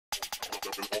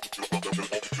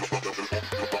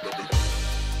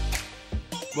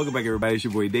Welcome back, everybody. It's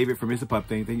your boy David from It's a Pup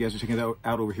Thing. Thank you guys for checking it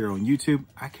out over here on YouTube.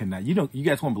 You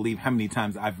guys won't believe how many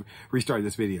times I've restarted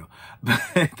this video. But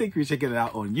thank you for checking it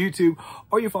out on YouTube,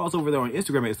 or you follow us over there on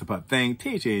Instagram at It's a Pup Thing,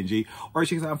 THANG, or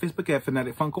check us out on Facebook at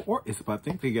Fanatic Funko or It's a Pup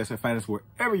Thing. Thank you guys for finding us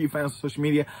wherever you find us on social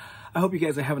media. I hope you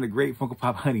guys are having a great Funko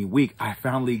Pop hunting week. I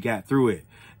finally got through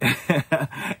it.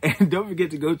 And don't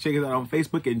forget to go check us out on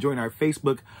Facebook and join our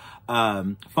Facebook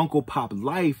Funko Pop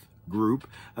Life group.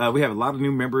 We have a lot of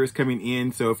new members coming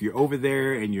in, so if you're over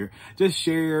there and you're just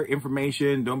share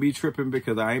information, don't be tripping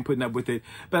because I ain't putting up with it.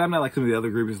 But I'm not like some of the other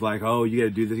groups. It's like, oh, you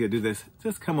gotta do this, you gotta do this.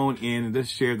 Just come on in and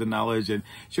just share the knowledge and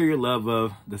share your love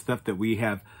of the stuff that we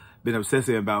have been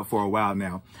obsessive about for a while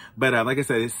now. But like I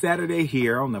said, it's Saturday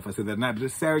here. I don't know if I said that or not, but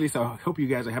it's Saturday, so I hope you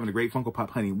guys are having a great Funko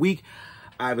Pop hunting week.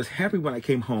 I was happy when I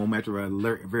came home after a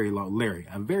very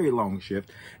long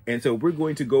shift. And so we're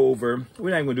going to go over,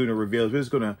 we're not even going to do the reveals. We're just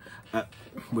going to,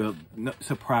 no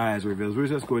surprise reveals. We're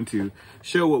just going to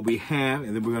show what we have,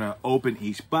 and then we're going to open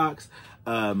each box.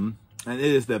 And it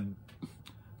is the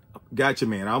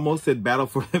Gatchaman. I almost said Battle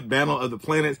of the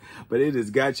Planets, but it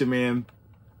is Gatchaman.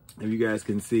 If you guys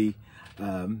can see,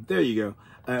 there you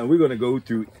go. We're going to go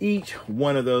through each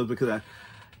one of those because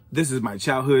this is my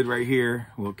childhood right here.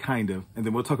 Well, kind of. And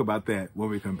then we'll talk about that when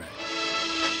we come back.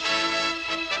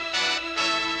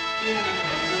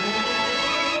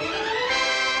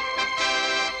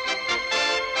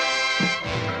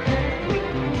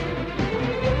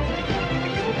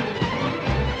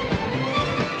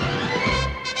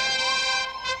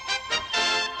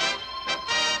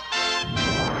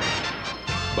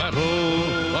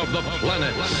 Battle of the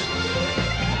Planets.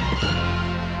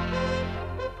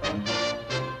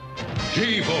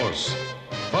 G-Force,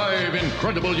 5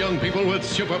 incredible young people with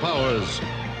superpowers.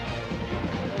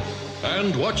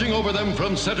 And watching over them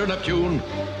from Center Neptune,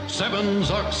 7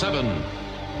 Zark 7.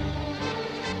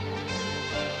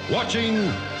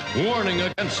 Watching, warning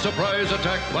against surprise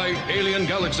attack by alien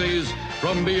galaxies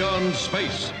from beyond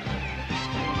space.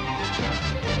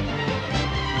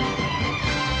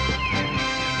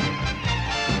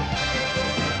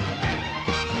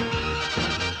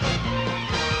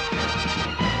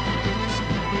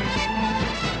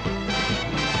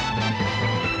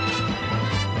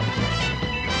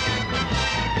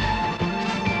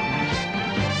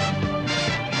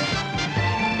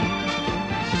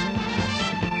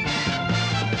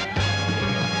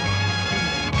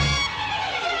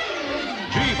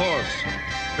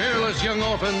 Fearless young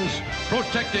orphans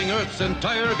protecting Earth's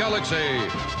entire galaxy.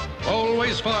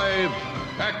 Always 5,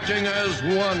 acting as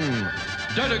one.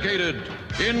 Dedicated,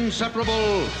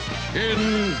 inseparable,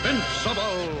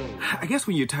 invincible. I guess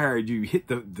when you're tired, you hit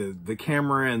the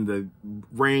camera and the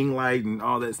ring light and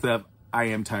all that stuff. I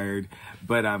am tired,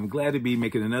 but I'm glad to be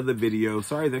making another video.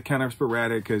 Sorry, they're kind of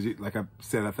sporadic because, like I've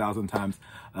said 1,000 times,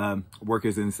 work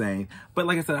is insane. But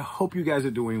like I said, I hope you guys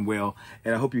are doing well,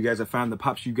 and I hope you guys have found the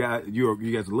pops you guys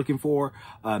are looking for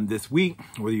this week.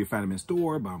 Whether you find them in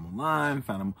store, buy them online,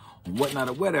 find them on Whatnot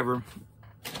or whatever.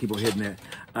 People hitting it.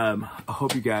 I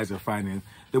hope you guys are finding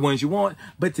the ones you want.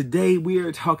 But today we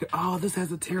are talking. Oh, this has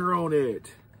a tear on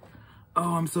it.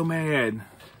 Oh, I'm so mad.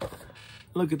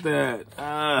 Look at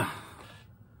that.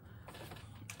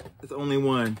 It's only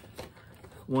one.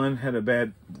 One had a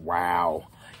bad, wow.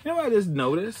 You know what I just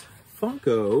noticed?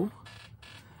 Funko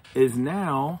is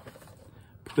now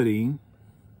putting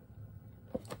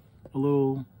a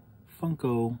little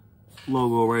Funko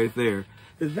logo right there.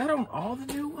 Is that on all the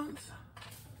new ones?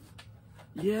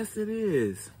 Yes, it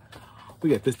is.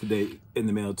 We got this today in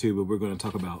the mail too, but we're going to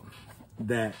talk about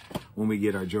that when we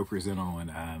get our Jokers in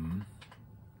on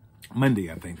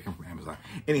Monday, I think. They come from Amazon.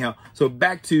 Anyhow, so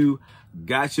back to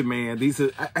Gatchaman. These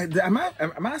are,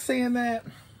 am I saying that?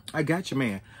 I got your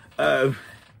man.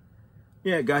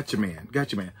 Yeah,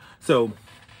 Gatchaman. So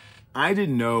I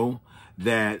didn't know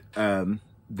that that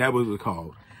was what it was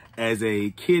called. As a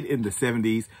kid in the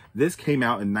 70s, this came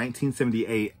out in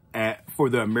 1978 for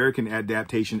the American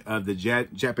adaptation of the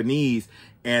Japanese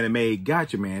anime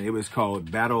Gatchaman. It was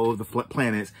called Battle of the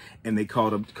Planets, and they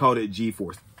called it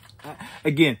G-Force.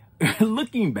 Again,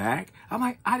 looking back, I'm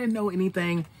like, I didn't know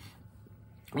anything.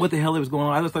 What the hell was going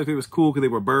on? I just thought it was cool because they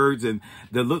were birds, and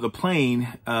the plane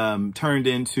turned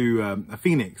into a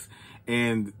phoenix.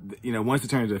 And you know, once it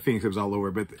turned into a phoenix, it was all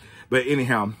over. But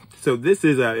anyhow, so this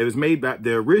is it was made by,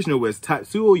 the original was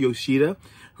Tatsuo Yoshida,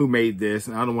 who made this.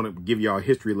 And I don't want to give y'all a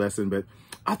history lesson, but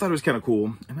I thought it was kind of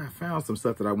cool. And I found some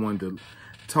stuff that I wanted to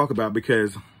talk about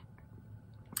because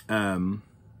I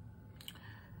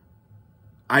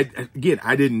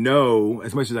didn't know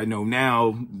as much as I know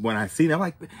now. When I seen it, I'm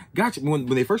like, gotcha. When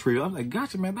they first revealed, I was like,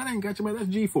 Gatchaman, that ain't Gatchaman, that's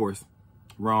G-Force.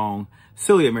 Wrong.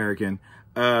 Silly American.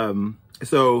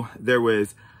 So there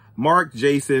was Mark,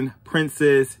 Jason,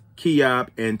 Princess, Keop,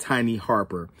 and Tiny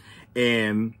Harper.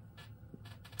 And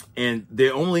they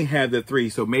only have the 3.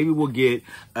 So maybe we'll get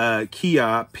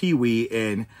Keop, Pee-wee,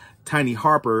 and Tiny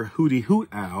Harper, Hootie Hoot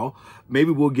Owl.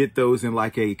 Maybe we'll get those in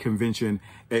like a convention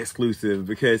exclusive,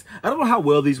 because I don't know how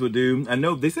well these would do. I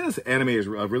know they said this anime is a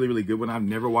really, really good one. I've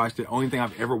never watched it. Only thing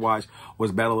I've ever watched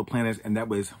was Battle of the Planets, and that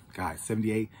was, God,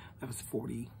 78. That was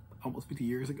 40, almost 50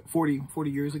 years ago, 40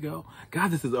 years ago.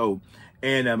 God, this is old.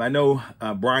 And I know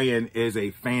Brian is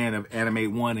a fan of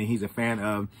Anime 1, and he's a fan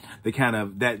of the kind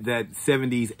of that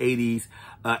 70s, 80s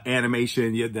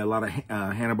animation that a lot of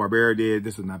Hanna-Barbera did.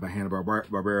 This is not by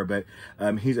Hanna-Barbera, but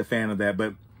he's a fan of that.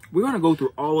 But we're going to go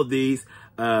through all of these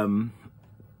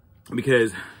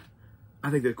because I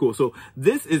think they're cool. So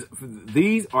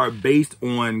these are based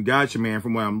on Gatchaman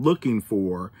from what I'm looking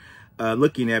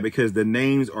at, because the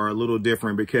names are a little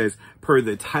different, because per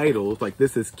the titles, like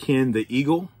this is Ken the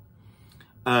Eagle.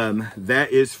 That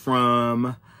is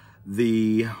from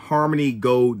the Harmony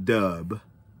Go dub.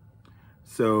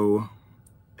 So,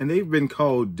 and they've been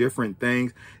called different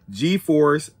things.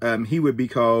 G-Force, he would be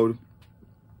called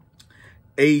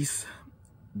Ace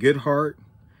Goodheart,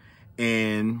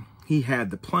 and he had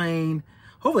the plane.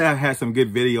 Hopefully I had some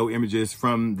good video images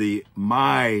from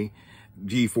my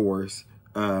G-Force,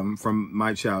 from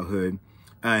my childhood.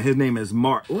 His name is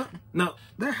Mark. What? No,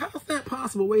 how's that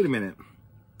possible? Wait a minute.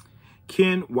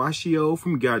 Ken Washio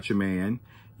from Gatchaman.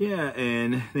 Yeah,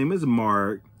 and his name is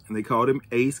Mark, and they called him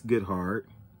Ace Goodheart.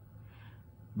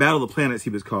 Battle of the Planets, he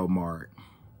was called Mark.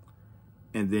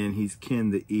 And then he's Ken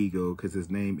the Eagle, because his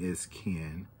name is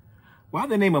Ken. Why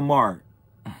they name him Mark?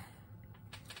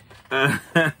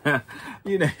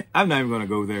 You know, I'm not even going to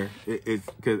go there. It's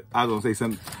because I was going to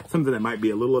say something that might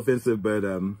be a little offensive, but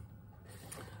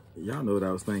y'all know what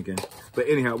I was thinking. But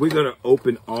anyhow, we're going to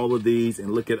open all of these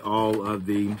and look at all of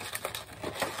the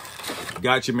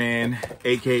Gatchaman,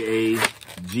 aka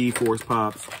G-Force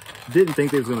Pops. Didn't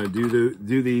think they was going to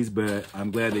do these, but I'm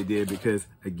glad they did, because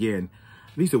again,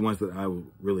 these are ones that I will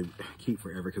really keep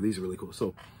forever, because these are really cool.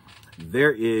 So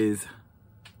there is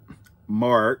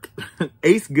Mark,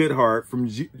 Ace Goodheart from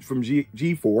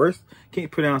G-Force.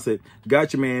 Can't pronounce it.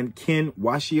 Gatchaman Ken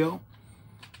Washio.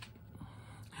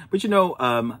 But you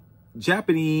know,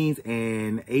 Japanese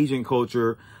and Asian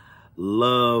culture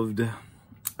loved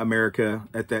America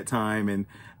at that time, and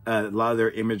a lot of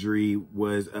their imagery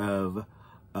was of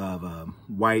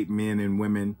white men and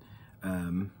women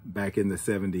back in the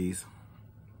 70s.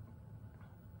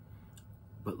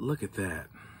 But look at that.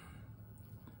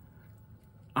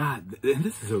 And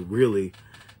this is a really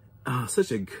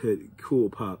such a good, cool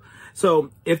pop. So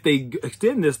if they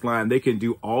extend this line, they can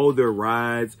do all their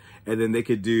rides, and then they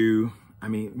could do, I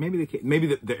mean, maybe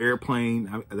the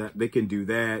airplane, they can do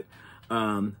that.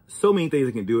 So many things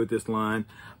they can do with this line.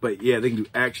 But yeah, they can do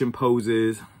action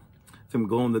poses, some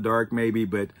glow in the dark maybe,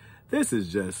 but this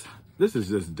is just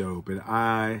dope. And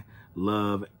I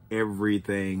love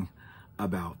everything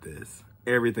about this.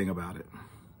 Everything about it.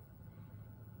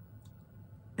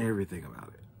 Everything about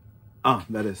it. Oh,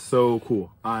 that is so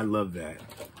cool. I love that.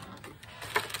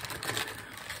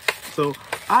 So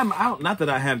I'm out, not that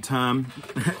I have time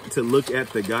to look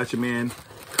at the Gatchaman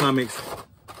comics,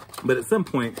 but at some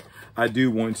point I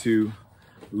do want to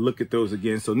look at those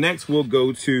again. So next we'll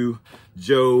go to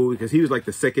Joe, because he was like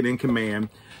the second in command.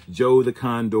 Joe the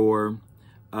Condor.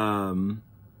 Oh,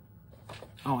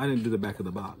 I didn't do the back of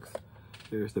the box.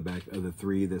 There's the back of the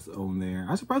 3 that's on there.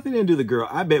 I'm surprised they didn't do the girl.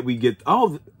 I bet we get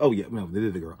all. Oh yeah, no, they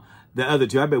did the girl. The other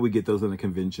 2, I bet we get those in a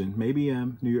convention. Maybe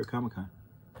New York Comic Con.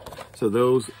 So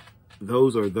those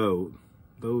are those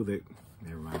that.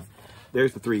 Never mind.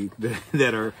 There's the 3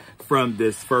 that are from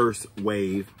this first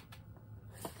wave.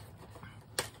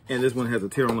 And this one has a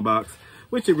tear on the box,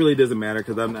 which it really doesn't matter,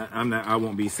 because I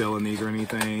won't be selling these or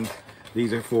anything.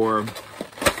 These are for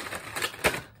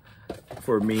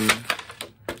me.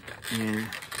 And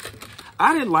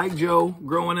I didn't like Joe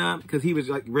growing up, because he was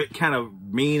like kind of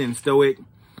mean and stoic,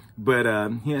 but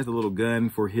he has a little gun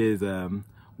for his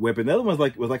weapon. The other one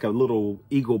was like a little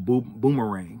eagle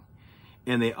boomerang,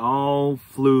 and they all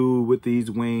flew with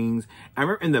these wings. I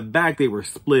remember in the back they were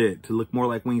split to look more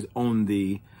like wings on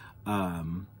the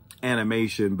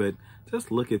animation, but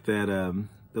just look at that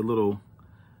the little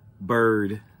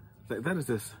bird. That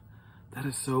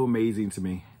is so amazing to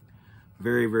me.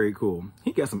 Very, very cool.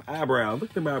 He got some eyebrows. Look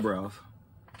at them eyebrows.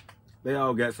 They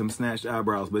all got some snatched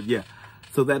eyebrows. But yeah,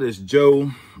 so that is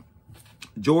George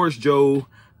Joe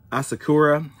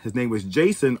Asakura. His name was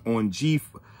Jason on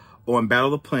Battle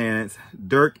of the Planets.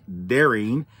 Dirk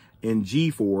Daring in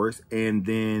G-Force. And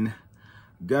then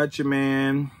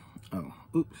Gatchaman. Oh,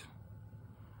 Oops.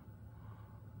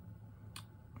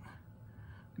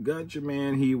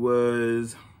 Gatchaman,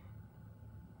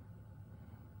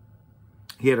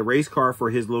 he had a race car for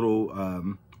his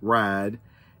little ride.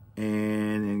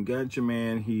 And in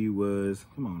Gatchaman, he was,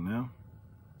 come on now.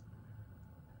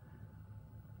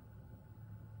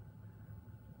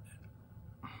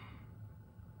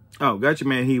 Oh,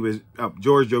 Gatchaman, he was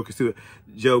George Joe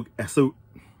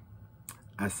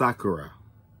Asakura.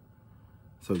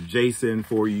 So Jason,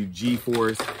 for you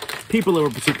G-Force people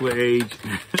of a particular age,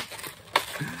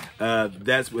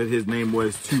 that's what his name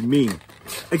was to me.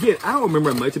 Again, I don't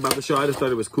remember much about the show. I just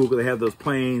thought it was cool because they have those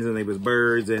planes and they was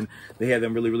birds and they had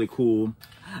them really, really cool.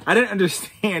 I didn't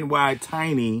understand why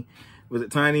Tiny, was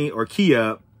it Tiny or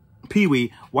Kia,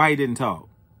 Pee-wee, why he didn't talk.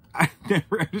 I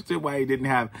never understood why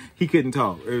he couldn't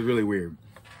talk. It was really weird.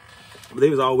 But they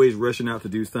was always rushing out to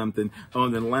do something. Oh,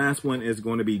 and then the last one is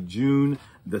going to be June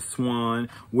the Swan,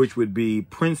 which would be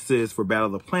Princess for Battle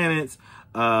of the Planets.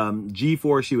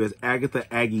 G4, she was Agatha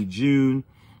Aggie June.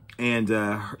 And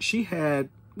she had,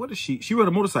 what is she? She rode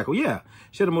a motorcycle. Yeah,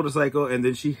 she had a motorcycle. And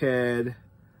then she had,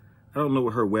 I don't know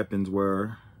what her weapons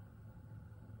were.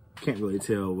 Can't really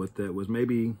tell what that was.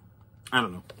 Maybe, I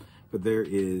don't know. But there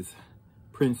is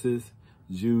Princess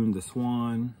June the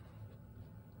Swan.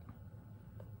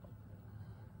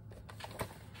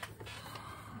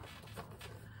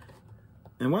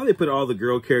 And why they put all the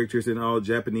girl characters in all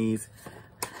Japanese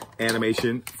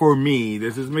animation, for me,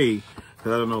 this is me,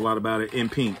 because I don't know a lot about it, in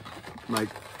pink. Like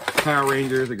Power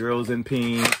Rangers, the girls in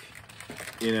pink.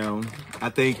 You know, I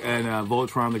think, and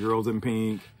Voltron, the girls in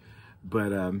pink.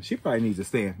 But she probably needs to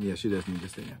stand. Yeah, she does need to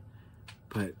stand.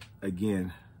 But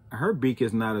again, her beak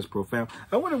is not as profound.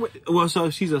 I wonder what, well,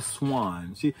 so she's a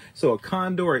swan. So a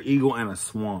condor, an eagle, and a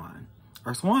swan.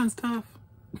 Are swans tough?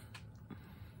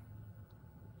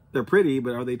 They're pretty,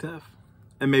 but are they tough?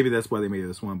 And maybe that's why they made it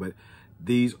a swan, but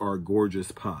these are gorgeous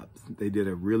pops. They did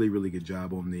a really, really good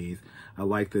job on these. I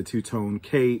like the two-tone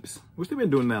capes, which they've been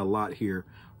doing that a lot here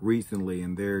recently.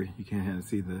 And there you can kind of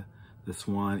see the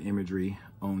swan imagery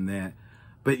on that.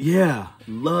 But yeah,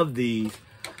 love these.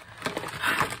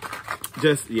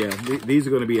 Just, yeah, these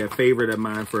are going to be a favorite of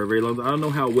mine for a very long time. I don't know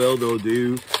how well they'll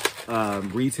do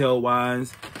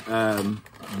retail-wise,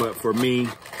 but for me,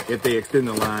 if they extend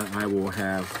the line, I will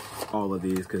have all of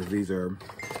these because these are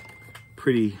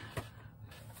pretty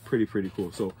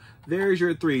cool. So there's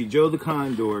your three: Joe the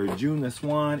Condor, June the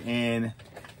Swan, and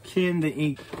Ken the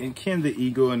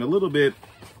Eagle, and a little bit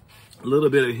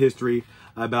of history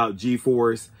about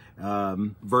G-Force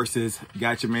versus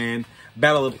Gatchaman,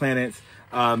 Battle of the Planets.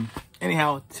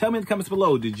 Anyhow, tell me in the comments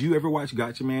below, did you ever watch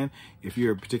Gatchaman? If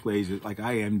you're a particular age like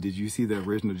I am, did you see the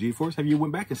original G-Force? Have you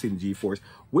went back and seen the G-Force?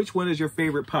 Which one is your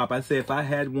favorite pop? I say if I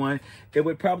had one, it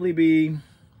would probably be,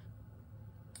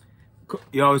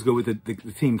 you always go with the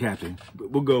team captain.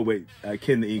 We'll go with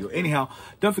Ken the Eagle. Anyhow,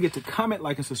 don't forget to comment,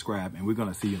 like, and subscribe, and we're going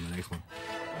to see you in the next one.